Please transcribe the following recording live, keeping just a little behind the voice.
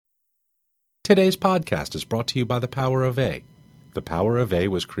Today's podcast is brought to you by The Power of A. The Power of A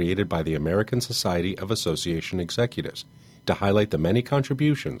was created by the American Society of Association Executives to highlight the many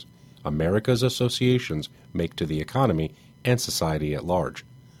contributions America's associations make to the economy and society at large.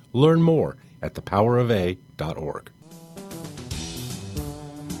 Learn more at thepowerofa.org.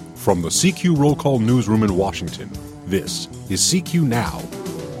 From the CQ Roll Call Newsroom in Washington, this is CQ Now,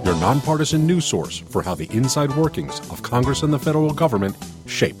 your nonpartisan news source for how the inside workings of Congress and the federal government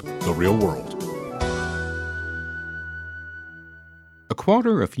shape the real world. A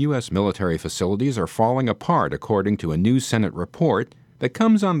quarter of U.S. military facilities are falling apart, according to a new Senate report that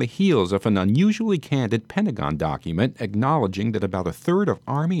comes on the heels of an unusually candid Pentagon document acknowledging that about a third of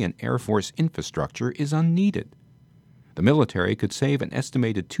Army and Air Force infrastructure is unneeded. The military could save an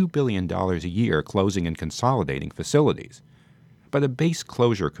estimated $2 billion a year closing and consolidating facilities. But a Base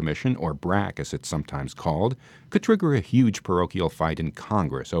Closure Commission, or BRAC as it's sometimes called, could trigger a huge parochial fight in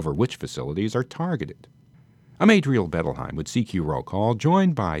Congress over which facilities are targeted. I'm Adriel Bettelheim with CQ Roll Call,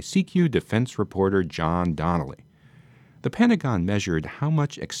 joined by CQ defense reporter John Donnelly. The Pentagon measured how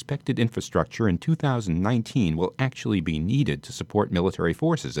much expected infrastructure in 2019 will actually be needed to support military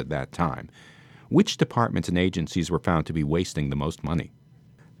forces at that time. Which departments and agencies were found to be wasting the most money?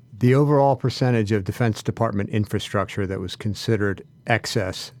 The overall percentage of Defense Department infrastructure that was considered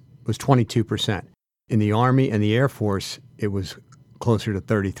excess was 22%. In the Army and the Air Force, it was closer to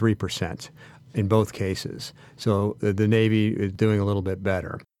 33% in both cases. So the Navy is doing a little bit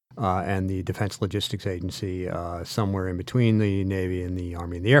better. And the Defense Logistics Agency somewhere in between the Navy and the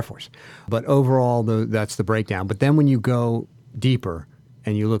Army and the Air Force. But overall, that's the breakdown. But then when you go deeper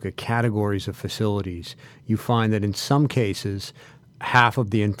and you look at categories of facilities, you find that in some cases, half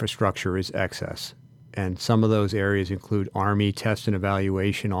of the infrastructure is excess. And some of those areas include Army test and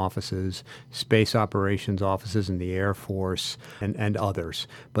evaluation offices, space operations offices in the Air Force, and others.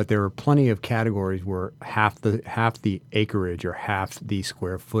 But there are plenty of categories where half the acreage or half the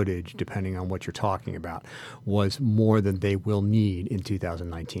square footage, depending on what you're talking about, was more than they will need in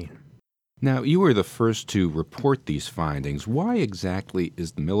 2019. Now, you were the first to report these findings. Why exactly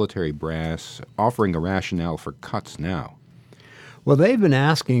is the military brass offering a rationale for cuts now? Well, they've been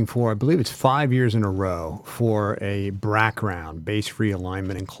asking for, I believe it's 5 years in a row, for a BRAC round, Base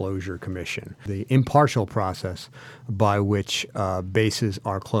Realignment and Closure Commission, the impartial process by which bases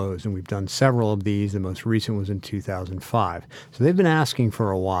are closed. And we've done several of these. The most recent was in 2005. So they've been asking for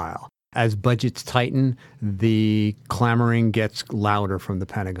a while. As budgets tighten, the clamoring gets louder from the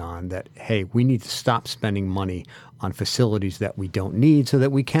Pentagon that, hey, we need to stop spending money on facilities that we don't need so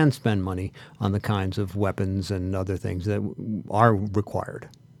that we can spend money on the kinds of weapons and other things that are required.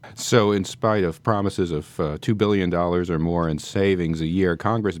 So in spite of promises of $2 billion or more in savings a year,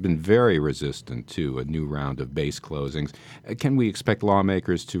 Congress has been very resistant to a new round of base closings. Can we expect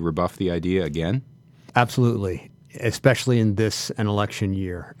lawmakers to rebuff the idea again? Absolutely. Especially in this an election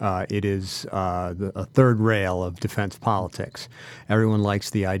year. It is a third rail of defense politics. Everyone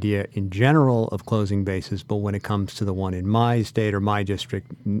likes the idea in general of closing bases, but when it comes to the one in my state or my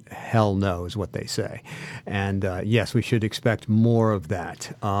district, hell no is what they say. And yes, we should expect more of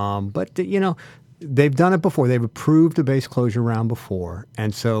that. But they've done it before. They've approved a base closure round before,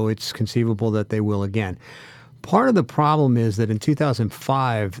 and so it's conceivable that they will again. Part of the problem is that in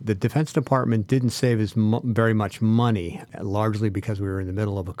 2005, the Defense Department didn't save very much money, largely because we were in the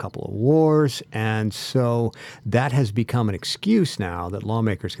middle of a couple of wars. And so that has become an excuse now that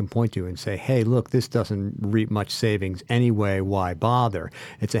lawmakers can point to and say, hey, look, this doesn't reap much savings anyway. Why bother?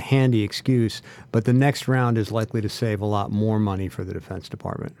 It's a handy excuse. But the next round is likely to save a lot more money for the Defense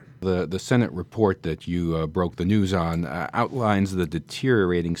Department. The Senate report that you broke the news on outlines the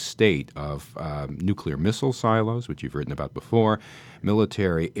deteriorating state of nuclear missile silos, which you've written about before,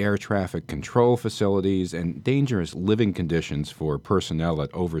 military air traffic control facilities, and dangerous living conditions for personnel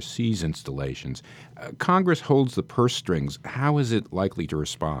at overseas installations. Congress holds the purse strings. How is it likely to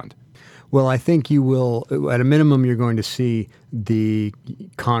respond? Well, I think you will, at a minimum, you're going to see the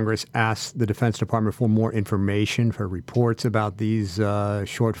Congress ask the Defense Department for more information, for reports about these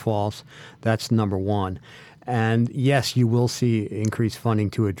shortfalls. That's number one. And yes, you will see increased funding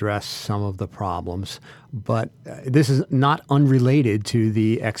to address some of the problems, but this is not unrelated to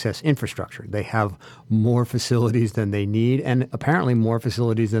the excess infrastructure. They have more facilities than they need, and apparently more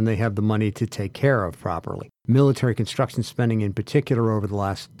facilities than they have the money to take care of properly. Military construction spending in particular over the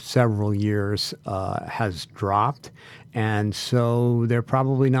last several years has dropped. And so they're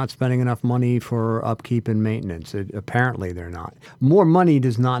probably not spending enough money for upkeep and maintenance. Apparently they're not. More money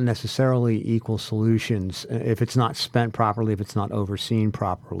does not necessarily equal solutions if it's not spent properly, if it's not overseen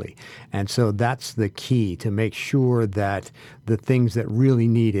properly. And so that's the key, to make sure that the things that really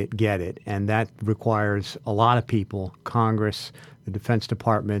need it get it. And that requires a lot of people, Congress, the Defense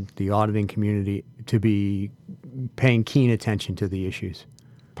Department, the auditing community, to be paying keen attention to the issues.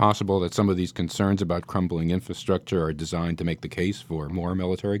 Possible that some of these concerns about crumbling infrastructure are designed to make the case for more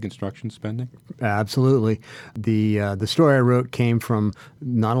military construction spending? Absolutely. The story I wrote came from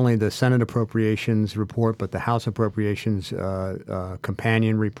not only the Senate Appropriations report, but the House Appropriations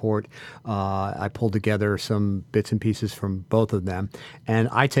companion report. I pulled together some bits and pieces from both of them. And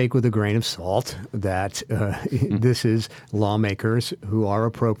I take with a grain of salt that this is lawmakers who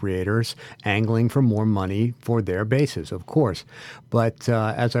are appropriators angling for more money for their bases, of course. But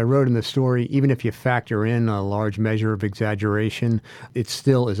as I wrote in the story, even if you factor in a large measure of exaggeration, it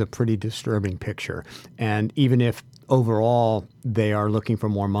still is a pretty disturbing picture. And even if overall they are looking for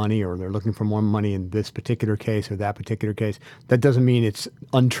more money, or they're looking for more money in this particular case or that particular case, that doesn't mean it's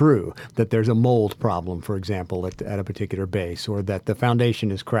untrue, that there's a mold problem, for example, at a particular base, or that the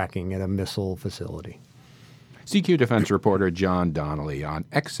foundation is cracking at a missile facility. CQ Defense reporter John Donnelly on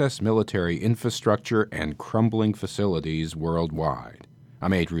excess military infrastructure and crumbling facilities worldwide.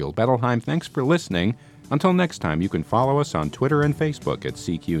 I'm Adriel Bettelheim. Thanks for listening. Until next time, you can follow us on Twitter and Facebook at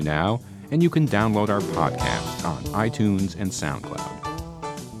CQ Now, and you can download our podcast on iTunes and SoundCloud.